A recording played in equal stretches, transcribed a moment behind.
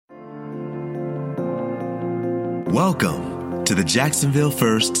Welcome to the Jacksonville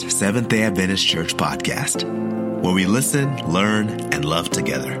First Seventh-day Adventist Church podcast, where we listen, learn, and love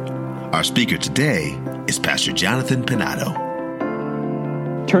together. Our speaker today is Pastor Jonathan Pinato.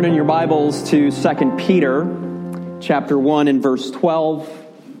 Turn in your Bibles to 2 Peter chapter 1 and verse 12.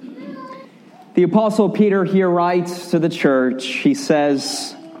 The Apostle Peter here writes to the church, he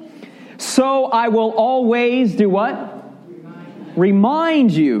says, "So I will always do what?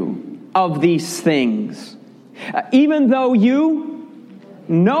 Remind you of these things. Even though you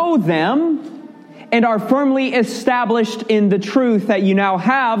know them and are firmly established in the truth that you now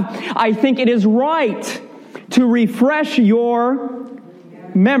have, I think it is right to refresh your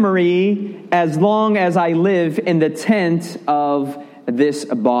memory as long as I live in the tent of this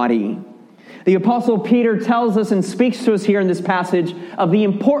body." The Apostle Peter tells us and speaks to us here in this passage of the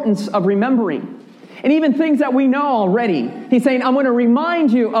importance of remembering. And even things that we know already. He's saying, I'm going to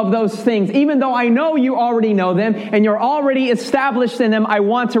remind you of those things. Even though I know you already know them and you're already established in them, I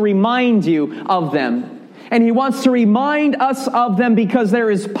want to remind you of them. And he wants to remind us of them because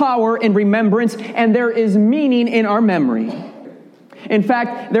there is power in remembrance and there is meaning in our memory. In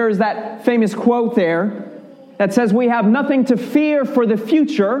fact, there is that famous quote there that says, "We have nothing to fear for the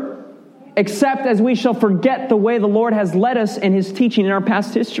future except as we shall forget the way the Lord has led us in his teaching in our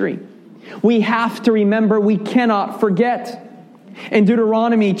past history." We have to remember, we cannot forget. In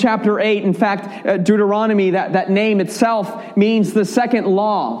Deuteronomy chapter 8, in fact, Deuteronomy, that name itself means the second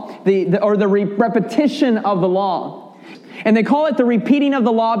law, the repetition of the law. And they call it the repeating of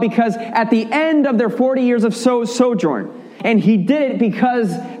the law because at the end of their 40 years of sojourn, and he did it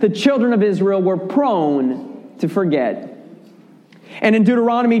because the children of Israel were prone to forget. And in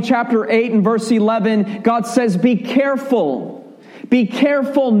Deuteronomy chapter 8 and verse 11, God says, Be careful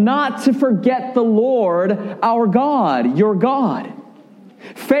not to forget the Lord, our God, your God,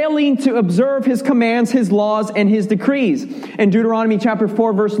 failing to observe his commands, his laws, and his decrees. In Deuteronomy chapter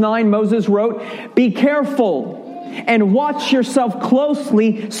 4, verse 9, Moses wrote, "Be careful and watch yourself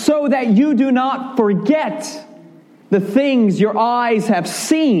closely so that you do not forget the things your eyes have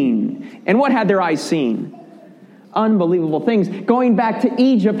seen." And what had their eyes seen? Unbelievable things. Going back to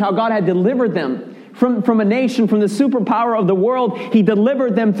Egypt, how God had delivered them from a nation, from the superpower of the world. He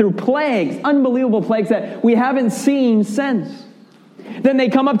delivered them through plagues, unbelievable plagues that we haven't seen since. Then they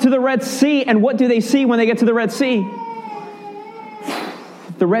come up to the Red Sea, and what do they see when they get to the Red Sea?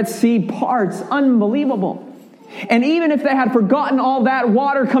 The Red Sea parts, unbelievable. And even if they had forgotten all that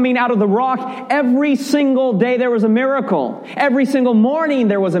water coming out of the rock, every single day there was a miracle. Every single morning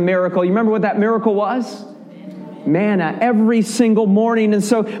there was a miracle. You remember what that miracle was? Manna every single morning. And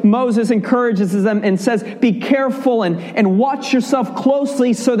so Moses encourages them and says, be careful and watch yourself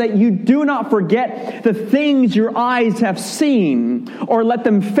closely so that you do not forget the things your eyes have seen, or let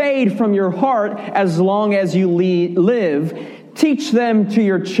them fade from your heart as long as you live. Teach them to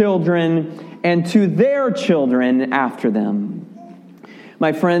your children and to their children after them.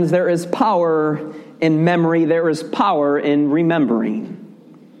 My friends, there is power in memory. There is power in remembering.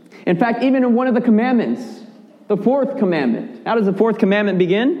 In fact, even in one of the commandments, the fourth commandment. How does the fourth commandment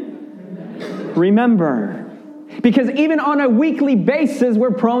begin? Remember. Because even on a weekly basis,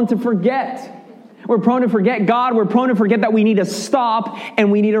 we're prone to forget. We're prone to forget God. We're prone to forget that we need to stop and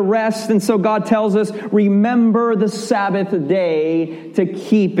we need to rest. And so God tells us, remember the Sabbath day to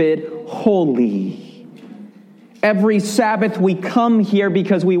keep it holy. Every Sabbath we come here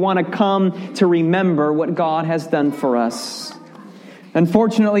because we want to come to remember what God has done for us.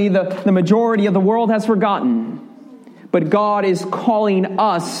 Unfortunately, the majority of the world has forgotten. But God is calling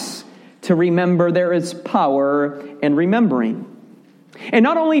us to remember. There is power in remembering. And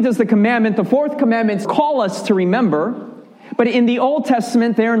not only does the fourth commandment, call us to remember, but in the Old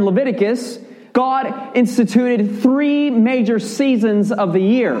Testament, there in Leviticus, God instituted 3 major seasons of the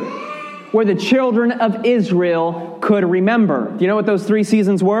year where the children of Israel could remember. Do you know what those 3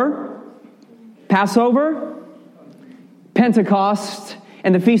 seasons were? Passover, Pentecost,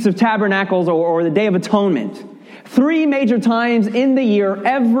 and the Feast of Tabernacles, or the Day of Atonement. 3 major times in the year,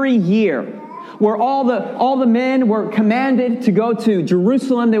 every year, where all the men were commanded to go to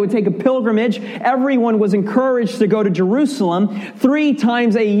Jerusalem. They would take a pilgrimage. Everyone was encouraged to go to Jerusalem. 3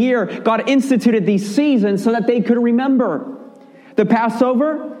 times a year, God instituted these seasons so that they could remember. The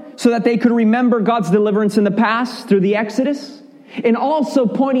Passover, so that they could remember God's deliverance in the past through the Exodus, and also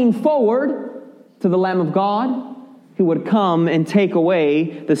pointing forward to the Lamb of God who would come and take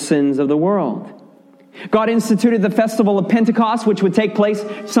away the sins of the world. God instituted the festival of Pentecost, which would take place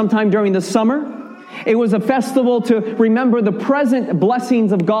sometime during the summer. It was a festival to remember the present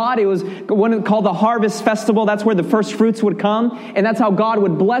blessings of God. It was one called the Harvest Festival. That's where the first fruits would come, and that's how God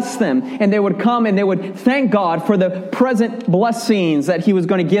would bless them. And they would come and they would thank God for the present blessings that He was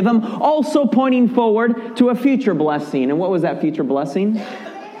going to give them, also pointing forward to a future blessing. And what was that future blessing?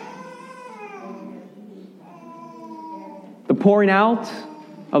 The pouring out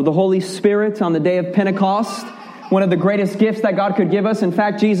of the Holy Spirit on the day of Pentecost. One of the greatest gifts that God could give us. In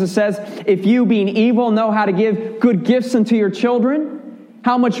fact, Jesus says, if you being evil know how to give good gifts unto your children,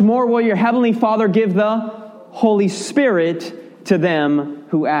 how much more will your heavenly Father give the Holy Spirit to them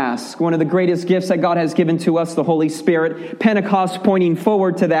who ask? One of the greatest gifts that God has given to us, the Holy Spirit. Pentecost pointing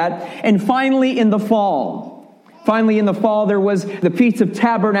forward to that. And finally in the fall, there was the Feast of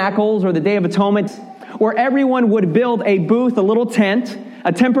Tabernacles, or the Day of Atonement, where everyone would build a booth, a little tent,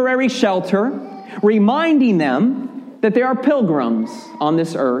 a temporary shelter, reminding them that they are pilgrims on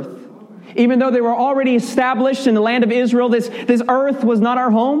this earth. Even though they were already established in the land of Israel, this earth was not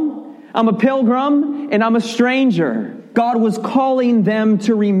our home. I'm a pilgrim and I'm a stranger. God was calling them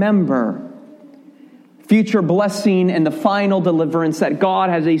to remember future blessing and the final deliverance, that God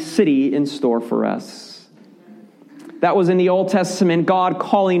has a city in store for us. That was in the Old Testament, God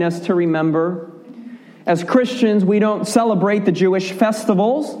calling us to remember. As Christians, we don't celebrate the Jewish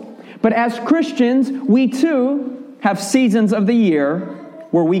festivals, but as Christians, we too have seasons of the year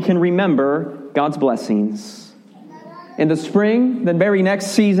where we can remember God's blessings. In the spring, the very next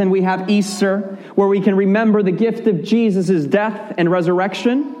season, we have Easter, where we can remember the gift of Jesus' death and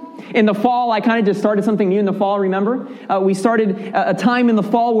resurrection. In the fall, I kind of just started something new in the fall, remember? We started a time in the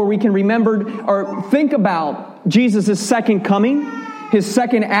fall where we can remember or think about Jesus' second coming, His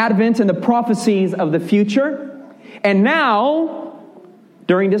second advent, and the prophecies of the future. And now,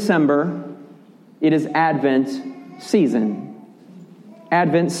 during December, it is Advent season.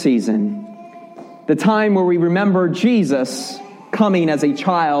 Advent season. The time where we remember Jesus coming as a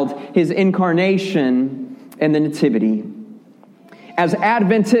child, His incarnation, and the nativity. As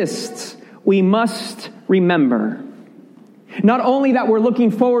Adventists, we must remember not only that we're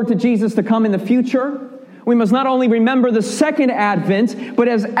looking forward to Jesus to come in the future, we must not only remember the second Advent, but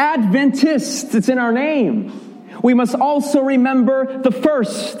as Adventists, it's in our name. We must also remember the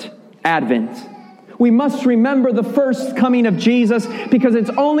first Advent. We must remember the first coming of Jesus, because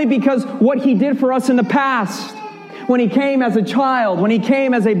it's only because what He did for us in the past, when He came as a child, when He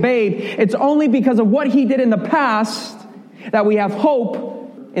came as a babe, it's only because of what He did in the past that we have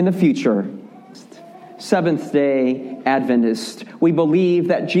hope in the future. Seventh-day Adventist. We believe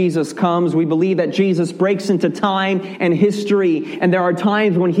that Jesus comes. We believe that Jesus breaks into time and history. And there are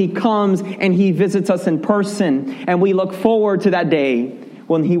times when He comes and He visits us in person. And we look forward to that day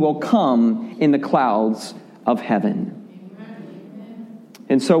when He will come in the clouds of heaven.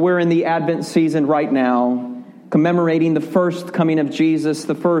 And so we're in the Advent season right now, commemorating the first coming of Jesus,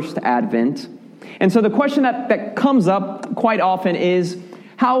 the first Advent. And so the question that comes up quite often is,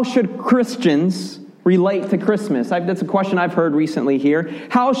 how should Christians relate to Christmas? That's a question I've heard recently here.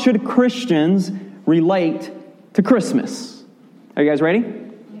 How should Christians relate to Christmas? Are you guys ready?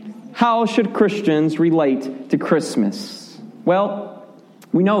 How should Christians relate to Christmas? Well,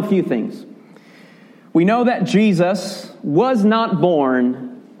 we know a few things. We know that Jesus was not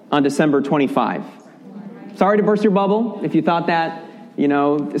born on December 25. Sorry to burst your bubble if you thought that.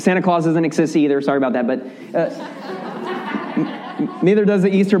 Santa Claus doesn't exist either. Sorry about that. But neither does the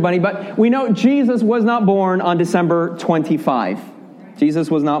Easter Bunny. But we know Jesus was not born on December 25.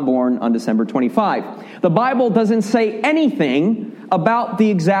 Jesus was not born on December 25. The Bible doesn't say anything about the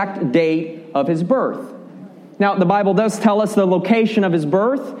exact date of His birth. Now, the Bible does tell us the location of His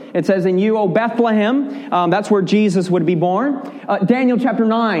birth. It says, in you, O Bethlehem, that's where Jesus would be born. Daniel chapter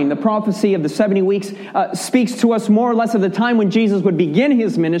 9, the prophecy of the 70 weeks, speaks to us more or less of the time when Jesus would begin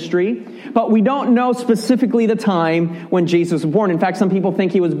His ministry. But we don't know specifically the time when Jesus was born. In fact, some people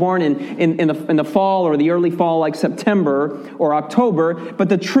think He was born in the fall or the early fall, like September or October. But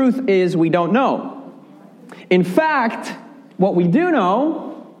the truth is, we don't know. In fact, what we do know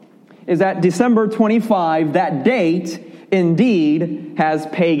is that December 25, that date, indeed has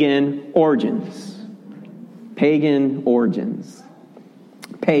pagan origins. Pagan origins.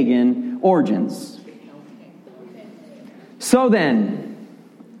 Pagan origins. So then,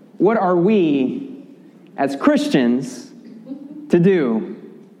 what are we as Christians to do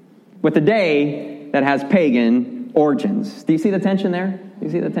with a day that has pagan origins? Do you see the tension there? Do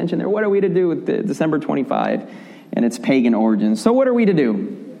you see the tension there? What are we to do with December 25 and its pagan origins? So what are we to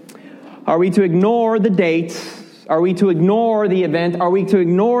do? Are we to ignore the date? Are we to ignore the event? Are we to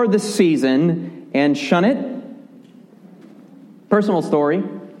ignore the season and shun it? Personal story.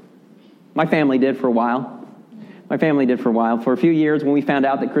 My family did for a while. For a few years when we found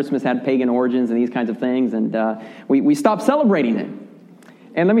out that Christmas had pagan origins and these kinds of things, and we stopped celebrating it.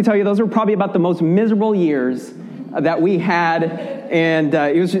 And let me tell you, those were probably about the most miserable years that we had, and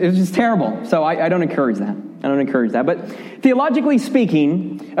it was just terrible. So I don't encourage that. But theologically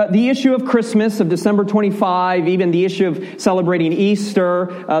speaking, the issue of Christmas, of December 25, even the issue of celebrating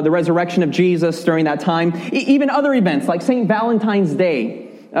Easter, the resurrection of Jesus during that time, even other events like St. Valentine's Day,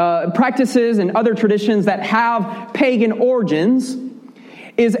 practices and other traditions that have pagan origins,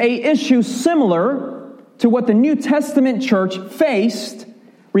 is a issue similar to what the New Testament church faced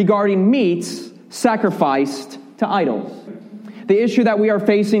regarding meats sacrificed to idols. The issue that we are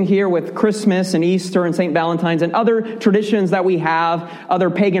facing here with Christmas and Easter and St. Valentine's and other traditions that we have, other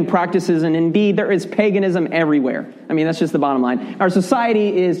pagan practices, and indeed there is paganism everywhere. I mean, that's just the bottom line. Our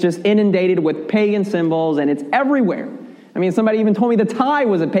society is just inundated with pagan symbols, and it's everywhere. I mean, somebody even told me the tie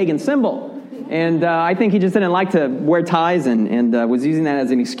was a pagan symbol. And I think he just didn't like to wear ties and was using that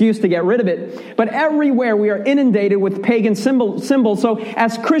as an excuse to get rid of it. But everywhere we are inundated with pagan symbols. So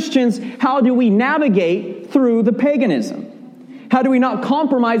as Christians, how do we navigate through the paganism? How do we not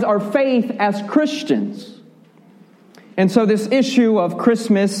compromise our faith as Christians? And so this issue of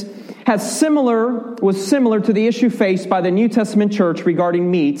Christmas was similar to the issue faced by the New Testament church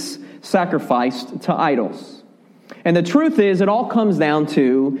regarding meats sacrificed to idols. And the truth is, it all comes down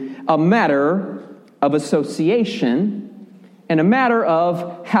to a matter of association and a matter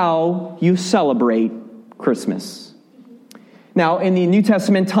of how you celebrate Christmas. Now, in the New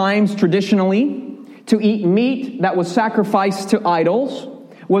Testament times, traditionally, to eat meat that was sacrificed to idols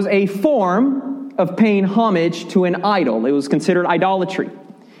was a form of paying homage to an idol. It was considered idolatry.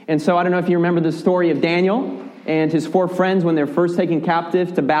 And so I don't know if you remember the story of Daniel and his 4 friends when they're first taken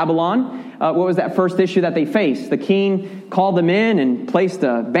captive to Babylon. What was that first issue that they faced? The king called them in and placed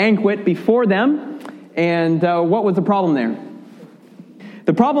a banquet before them. And what was the problem there?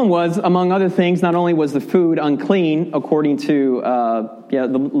 The problem was, among other things, not only was the food unclean according to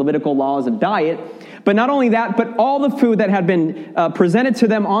the Levitical laws of diet, but not only that, but all the food that had been presented to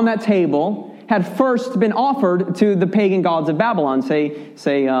them on that table had first been offered to the pagan gods of Babylon, say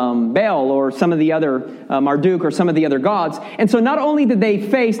Baal or some of the other, Marduk or some of the other gods. And so not only did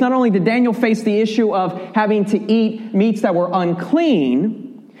Daniel face the issue of having to eat meats that were unclean,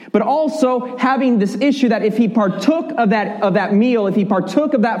 but also having this issue that if he partook of that meal, if he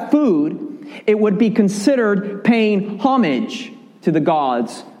partook of that food, it would be considered paying homage to the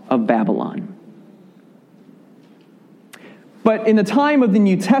gods of Babylon. But in the time of the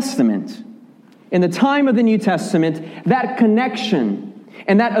New Testament, that connection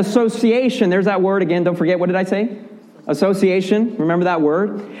and that association, there's that word again, don't forget, what did I say? Association, remember that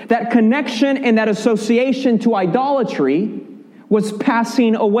word? That connection and that association to idolatry was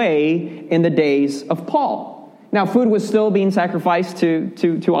passing away in the days of Paul. Now, food was still being sacrificed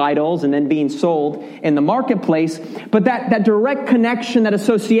to idols and then being sold in the marketplace, but that direct connection, that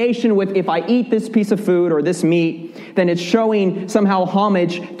association with if I eat this piece of food or this meat, then it's showing somehow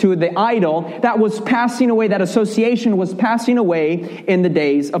homage to the idol, that was passing away, that association was passing away in the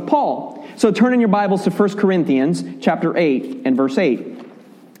days of Paul. So turn in your Bibles to 1 Corinthians chapter 8 and verse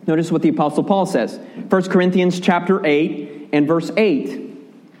 8. Notice what the Apostle Paul says. 1 Corinthians chapter 8 and verse 8.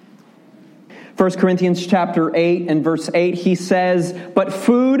 1 Corinthians chapter 8 and verse 8, he says, but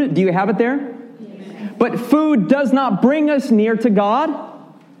food, do you have it there? Yes. But food does not bring us near to God,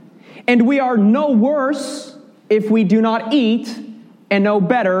 and we are no worse if we do not eat, and no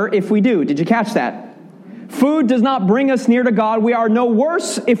better if we do. Did you catch that? Food does not bring us near to God. We are no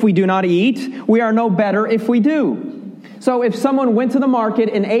worse if we do not eat. We are no better if we do. So if someone went to the market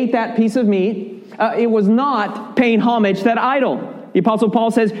and ate that piece of meat, it was not paying homage to that idol. The Apostle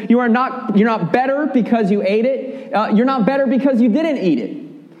Paul says, you're not better because you ate it. You're not better because you didn't eat it.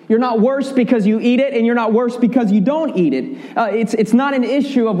 You're not worse because you eat it, and you're not worse because you don't eat it. It's not an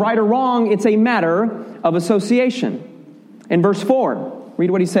issue of right or wrong. It's a matter of association. In verse 4,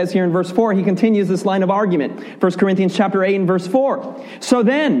 read what he says here in verse 4. He continues this line of argument. 1 Corinthians chapter 8 and verse 4. So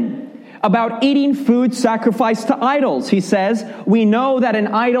then, about eating food sacrificed to idols, he says, we know that an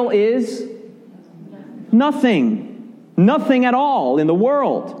idol is nothing. Nothing at all in the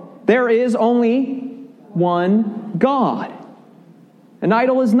world. There is only one God. An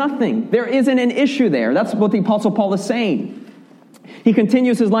idol is nothing. There isn't an issue there. That's what the Apostle Paul is saying. He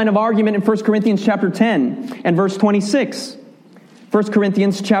continues his line of argument in 1 Corinthians chapter 10 and verse 26. 1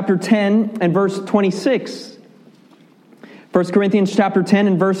 Corinthians chapter 10 and verse 26. 1 Corinthians chapter 10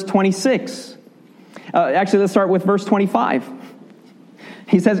 and verse 26. Actually, let's start with verse 25.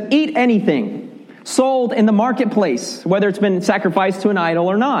 He says, eat anything. sold in the marketplace, whether it's been sacrificed to an idol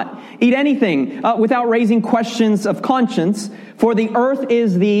or not. Eat anything without raising questions of conscience, for the earth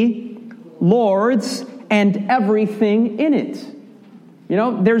is the Lord's and everything in it.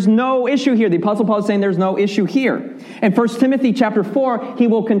 There's no issue here. The Apostle Paul is saying there's no issue here. In 1 Timothy chapter 4, he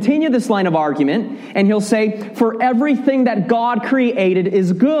will continue this line of argument, and he'll say, for everything that God created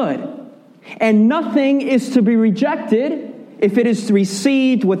is good, and nothing is to be rejected if it is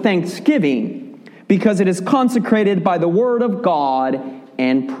received with thanksgiving, because it is consecrated by the word of God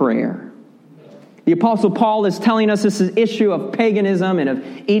and prayer. The Apostle Paul is telling us this is issue of paganism and of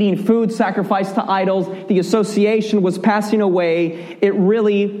eating food sacrificed to idols. The association was passing away. It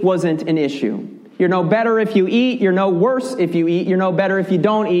really wasn't an issue. You're no better if you eat. You're no worse if you eat. You're no better if you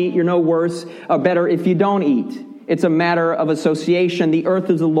don't eat. You're no worse or better if you don't eat. It's a matter of association. The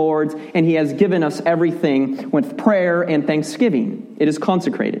earth is the Lord's, and he has given us everything with prayer and thanksgiving. It is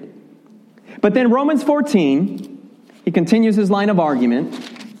consecrated. But then Romans 14, he continues his line of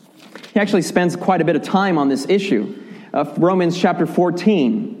argument. He actually spends quite a bit of time on this issue. Romans chapter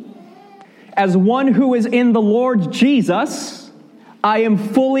 14. As one who is in the Lord Jesus, I am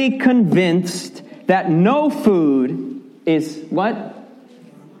fully convinced that no food is what?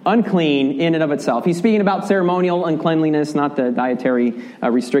 Unclean in and of itself. He's speaking about ceremonial uncleanliness, not the dietary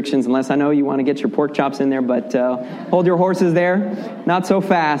restrictions, unless I know you want to get your pork chops in there, but hold your horses there. Not so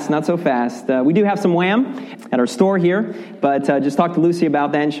fast, not so fast. We do have some wham at our store here, but just talk to Lucy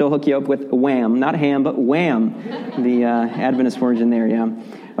about that and she'll hook you up with wham. Not ham, but wham. The Adventist version there, yeah.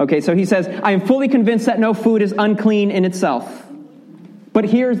 Okay, so he says, I am fully convinced that no food is unclean in itself. But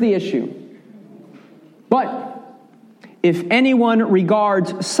here's the issue. But if anyone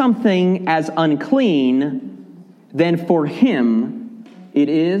regards something as unclean, then for him it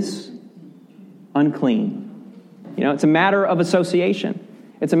is unclean. It's a matter of association.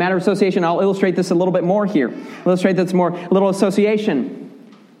 It's a matter of association. I'll illustrate this a little bit more here. Illustrate this more. A little association.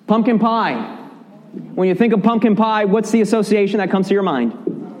 Pumpkin pie. When you think of pumpkin pie, what's the association that comes to your mind?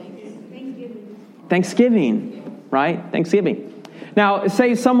 Thanksgiving, right? Thanksgiving. Now,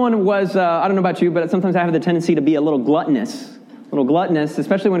 say someone was, I don't know about you, but sometimes I have the tendency to be a little gluttonous,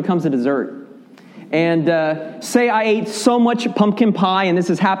 especially when it comes to dessert. And say I ate so much pumpkin pie, and this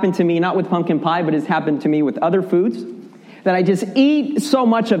has happened to me, not with pumpkin pie, but it's happened to me with other foods, that I just eat so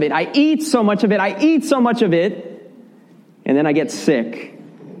much of it. I eat so much of it, and then I get sick.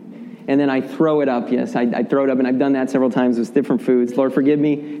 And then I throw it up. Yes, I throw it up, and I've done that several times with different foods. Lord, forgive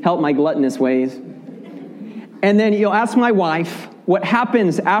me. Help my gluttonous ways. And then you'll ask my wife, what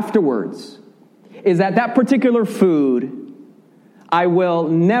happens afterwards is that particular food, I will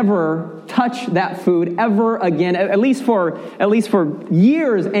never touch that food ever again, at least for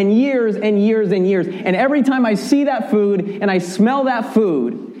years and years and years and years. And every time I see that food and I smell that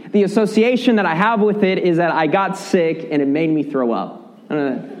food, the association that I have with it is that I got sick and it made me throw up.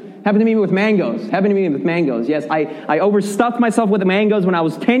 Happened to me with mangoes. Yes, I overstuffed myself with the mangoes when I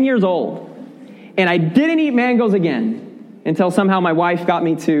was 10 years old. And I didn't eat mangoes again until somehow my wife got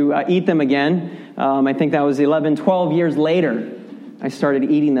me to eat them again. I think that was 11, 12 years later, I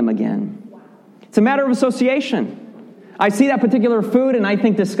started eating them again. It's a matter of association. I see that particular food and I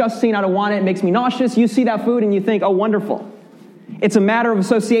think disgusting, I don't want it, it makes me nauseous. You see that food and you think, oh, wonderful. It's a matter of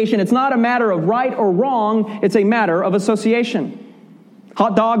association. It's not a matter of right or wrong. It's a matter of association.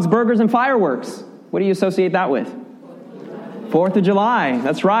 Hot dogs, burgers, and fireworks. What do you associate that with? 4th of July.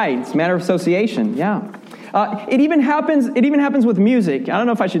 That's right. It's a matter of association. Yeah. It even happens with music. I don't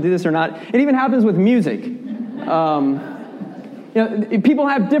know if I should do this or not. It even happens with music. People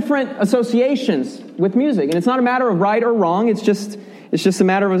have different associations with music, and it's not a matter of right or wrong. It's just a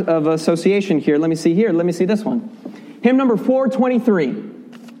matter of association here. Let me see here. Let me see this one. Hymn number 423.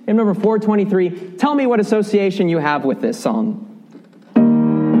 Hymn number 423. Tell me what association you have with this song.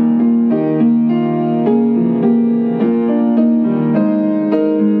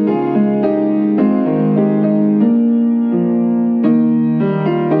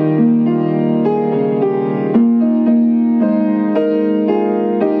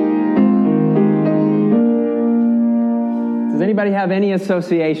 Anybody have any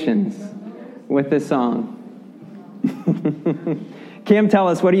associations with this song? Kim, tell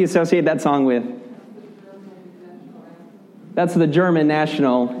us, what do you associate that song with? That's the German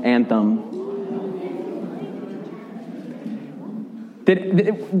national anthem.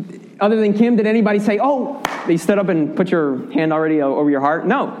 Other than Kim, did anybody say, oh, you stood up and put your hand already over your heart?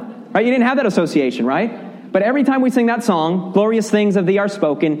 No, right? You didn't have that association, right? But every time we sing that song, glorious things of thee are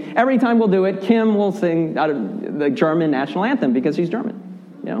spoken, every time we'll do it, Kim will sing out of the German national anthem because she's German.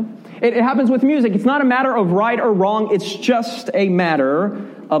 It happens with music. It's not a matter of right or wrong. It's just a matter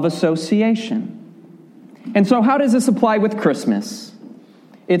of association. And so how does this apply with Christmas?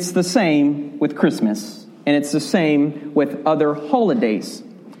 It's the same with Christmas, and it's the same with other holidays.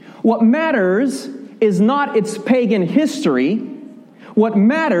 What matters is not its pagan history. What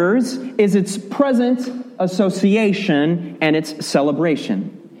matters is its present association and its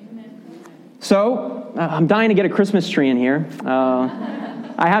celebration. So, I'm dying to get a Christmas tree in here.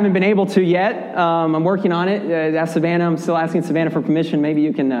 I haven't been able to yet. I'm working on it. Ask Savannah. I'm still asking Savannah for permission. Maybe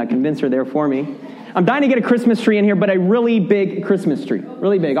you can convince her there for me. I'm dying to get a Christmas tree in here, but a really big Christmas tree.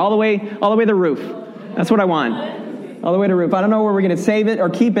 Really big. All the way to the roof. That's what I want. All the way to the roof. I don't know where we're going to save it or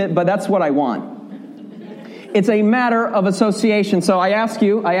keep it, but that's what I want. It's a matter of association. So I ask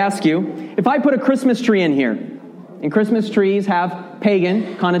you, if I put a Christmas tree in here, and Christmas trees have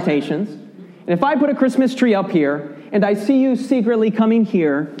pagan connotations, and if I put a Christmas tree up here, and I see you secretly coming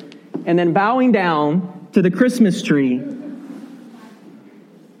here, and then bowing down to the Christmas tree,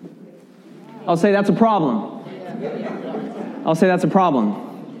 I'll say that's a problem. I'll say that's a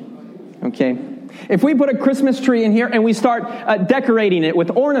problem. Okay? If we put a Christmas tree in here and we start decorating it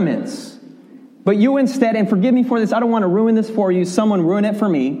with ornaments, but you instead, and forgive me for this, I don't want to ruin this for you, someone ruin it for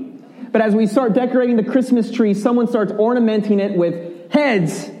me, but as we start decorating the Christmas tree, someone starts ornamenting it with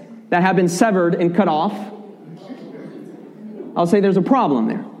heads that have been severed and cut off, I'll say there's a problem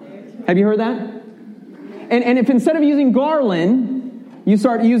there. Have you heard that? And if instead of using garland, you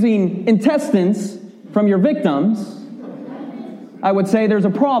start using intestines from your victims, I would say there's a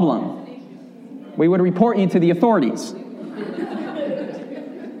problem. We would report you to the authorities.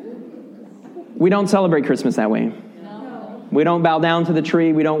 We don't celebrate Christmas that way. We don't bow down to the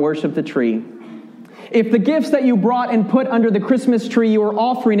tree. We don't worship the tree. If the gifts that you brought and put under the Christmas tree, you were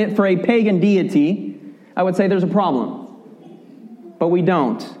offering it for a pagan deity, I would say there's a problem. But we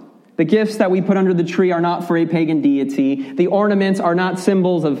don't. The gifts that we put under the tree are not for a pagan deity. The ornaments are not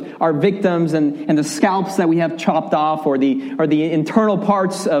symbols of our victims and the scalps that we have chopped off or the internal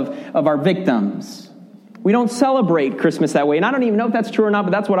parts of our victims. We don't celebrate Christmas that way. And I don't even know if that's true or not,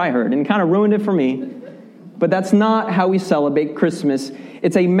 but that's what I heard. And it kind of ruined it for me. But that's not how we celebrate Christmas.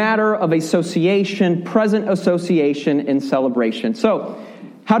 It's a matter of association, present association, and celebration. So,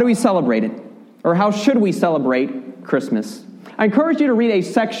 how do we celebrate it? Or how should we celebrate Christmas? I encourage you to read a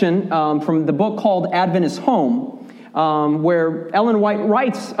section from the book called Adventist Home, where Ellen White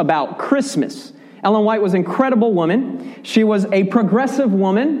writes about Christmas. Ellen White was an incredible woman. She was a progressive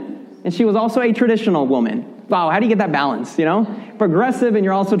woman, and she was also a traditional woman. Wow, how do you get that balance, Progressive and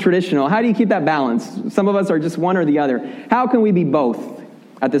you're also traditional. How do you keep that balance? Some of us are just one or the other. How can we be both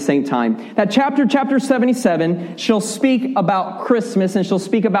at the same time? That chapter 77, she'll speak about Christmas, and she'll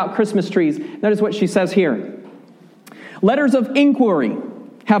speak about Christmas trees. Notice what she says here. Letters of inquiry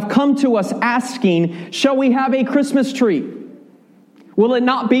have come to us asking, shall we have a Christmas tree? Will it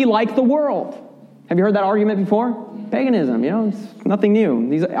not be like the world? Have you heard that argument before? Paganism, it's nothing new.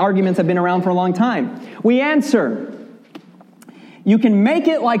 These arguments have been around for a long time. We answer, you can make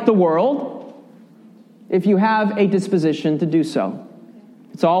it like the world if you have a disposition to do so.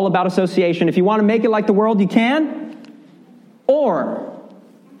 It's all about association. If you want to make it like the world, you can. Or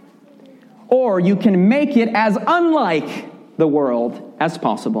you can make it as unlike the world as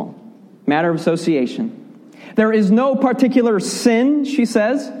possible. Matter of association. There is no particular sin, she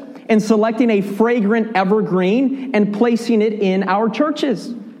says, in selecting a fragrant evergreen and placing it in our churches.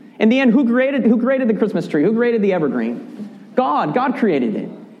 In the end, who created the Christmas tree? Who created the evergreen? God. God created it.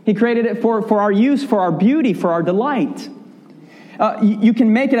 He created it for our use, for our beauty, for our delight. You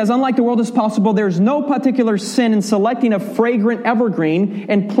can make it as unlike the world as possible. There's no particular sin in selecting a fragrant evergreen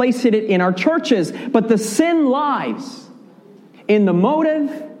and placing it in our churches. But the sin lies in the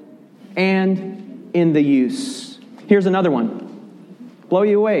motive and in the use. Here's another one. Blow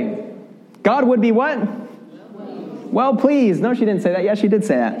you away. God would be what? Well pleased. No, she didn't say that. Yes, she did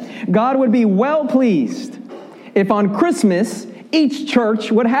say that. God would be well pleased if on Christmas each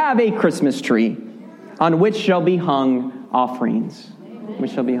church would have a Christmas tree on which shall be hung offerings.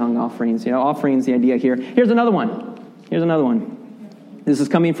 Which shall be hung offerings. Offerings, the idea here. Here's another one. This is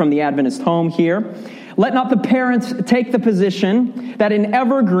coming from the Adventist Home here. Let not the parents take the position that an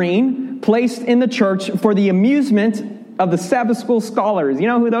evergreen placed in the church for the amusement of the Sabbath school scholars. You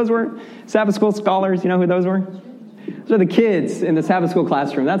know who those were? Sabbath school scholars, you know who those were? Those are the kids in the Sabbath school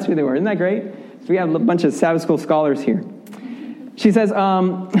classroom. That's who they were. Isn't that great? So we have a bunch of Sabbath school scholars here. She says,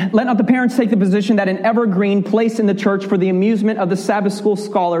 let not the parents take the position that an evergreen placed in the church for the amusement of the Sabbath school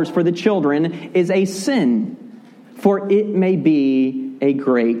scholars for the children is a sin, for it may be a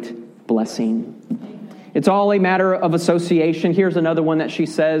great blessing. It's all a matter of association. Here's another one that she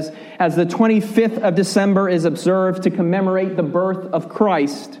says, as the 25th of December is observed to commemorate the birth of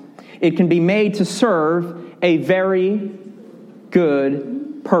Christ, it can be made to serve a very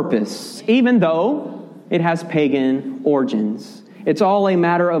good purpose, even though it has pagan origins. It's all a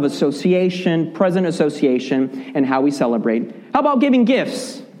matter of association, present association, and how we celebrate. How about giving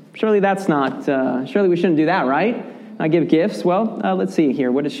gifts? Surely that's not, surely we shouldn't do that, right? I give gifts. Well, let's see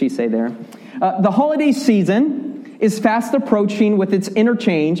here. What does she say there? The holiday season is fast approaching with its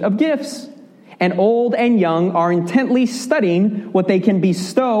interchange of gifts, and old and young are intently studying what they can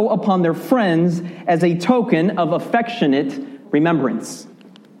bestow upon their friends as a token of affectionate remembrance.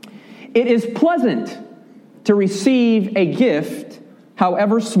 It is pleasant to receive a gift,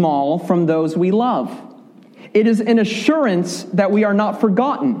 however small, from those we love. It is an assurance that we are not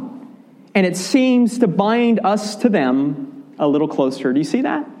forgotten, and it seems to bind us to them a little closer. Do you see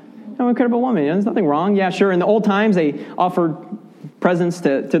that? Oh, incredible woman. There's nothing wrong. Yeah, sure. In the old times, they offered presents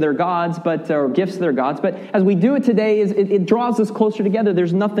to their gods, or gifts to their gods. But as we do it today, it draws us closer together.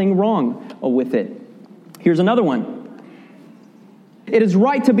 There's nothing wrong with it. Here's another one. It is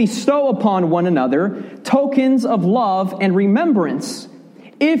right to bestow upon one another tokens of love and remembrance,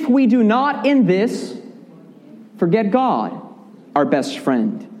 if we do not in this forget God, our best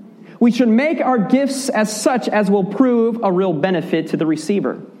friend. We should make our gifts as such as will prove a real benefit to the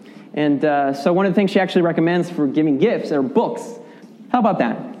receiver. And so one of the things she actually recommends for giving gifts are books. How about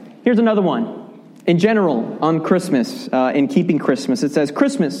that? Here's another one. In general, on Christmas, in keeping Christmas, it says,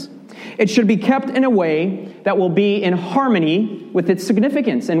 Christmas, it should be kept in a way that will be in harmony with its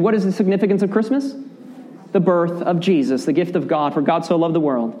significance. And what is the significance of Christmas? The birth of Jesus, the gift of God. For God so loved the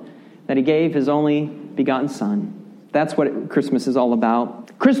world that he gave his only begotten Son. That's what Christmas is all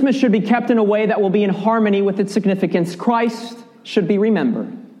about. Christmas should be kept in a way that will be in harmony with its significance. Christ should be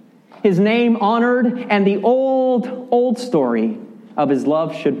remembered, his name honored, and the old story of his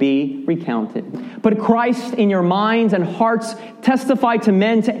love should be recounted. Put Christ in your minds and hearts. Testify to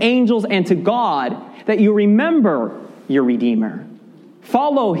men, to angels, and to God that you remember your Redeemer.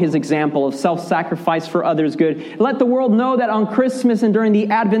 Follow his example of self-sacrifice for others' good. Let the world know that on Christmas and during the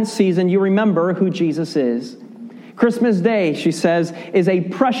Advent season, you remember who Jesus is. Christmas Day, she says, is a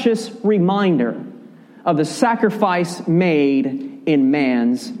precious reminder of the sacrifice made in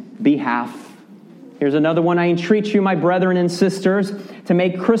man's behalf. Here's another one. I entreat you, my brethren and sisters, to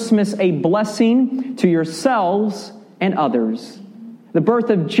make Christmas a blessing to yourselves and others. The birth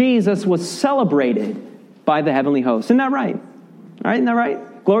of Jesus was celebrated by the heavenly host. Isn't that right? All right, isn't that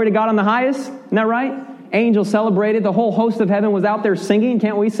right? Glory to God on the highest. Isn't that right? Angels celebrated. The whole host of heaven was out there singing.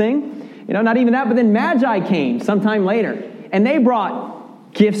 Can't we sing? You know, not even that, but then Magi came sometime later, and they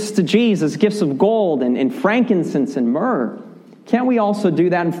brought gifts to Jesus, gifts of gold and frankincense and myrrh. Can't we also do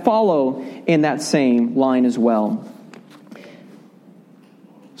that and follow in that same line as well?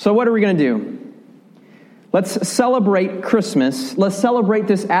 So what are we going to do? Let's celebrate Christmas. Let's celebrate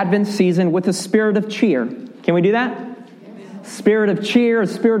this Advent season with a spirit of cheer. Can we do that? Spirit of cheer, a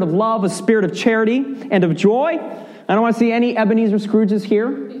spirit of love, a spirit of charity, and of joy. I don't want to see any Ebenezer Scrooges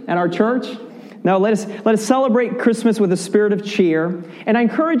here at our church. No, let us celebrate Christmas with a spirit of cheer. And I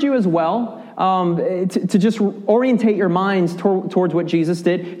encourage you as well to just orientate your minds towards what Jesus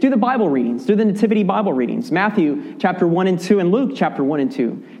did. Do the Bible readings. Do the Nativity Bible readings. Matthew chapter 1 and 2 and Luke chapter 1 and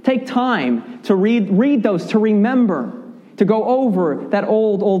 2. Take time to read those, to remember, to go over that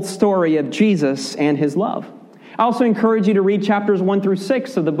old story of Jesus and his love. I also encourage you to read chapters 1 through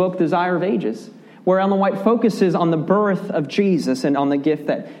 6 of the book Desire of Ages, where Ellen White focuses on the birth of Jesus and on the gift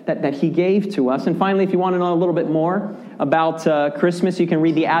that he gave to us. And finally, if you want to know a little bit more about Christmas, you can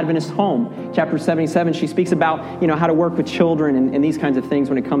read The Adventist Home, chapter 77. She speaks about, how to work with children and these kinds of things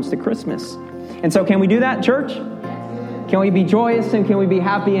when it comes to Christmas. And so can we do that, church? Can we be joyous, and can we be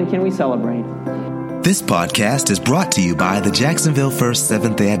happy, and can we celebrate? This podcast is brought to you by the Jacksonville First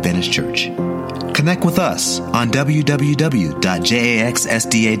Seventh-day Adventist Church. Connect with us on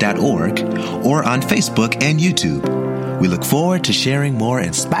www.jaxsda.org or on Facebook and YouTube. We look forward to sharing more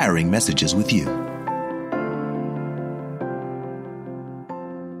inspiring messages with you.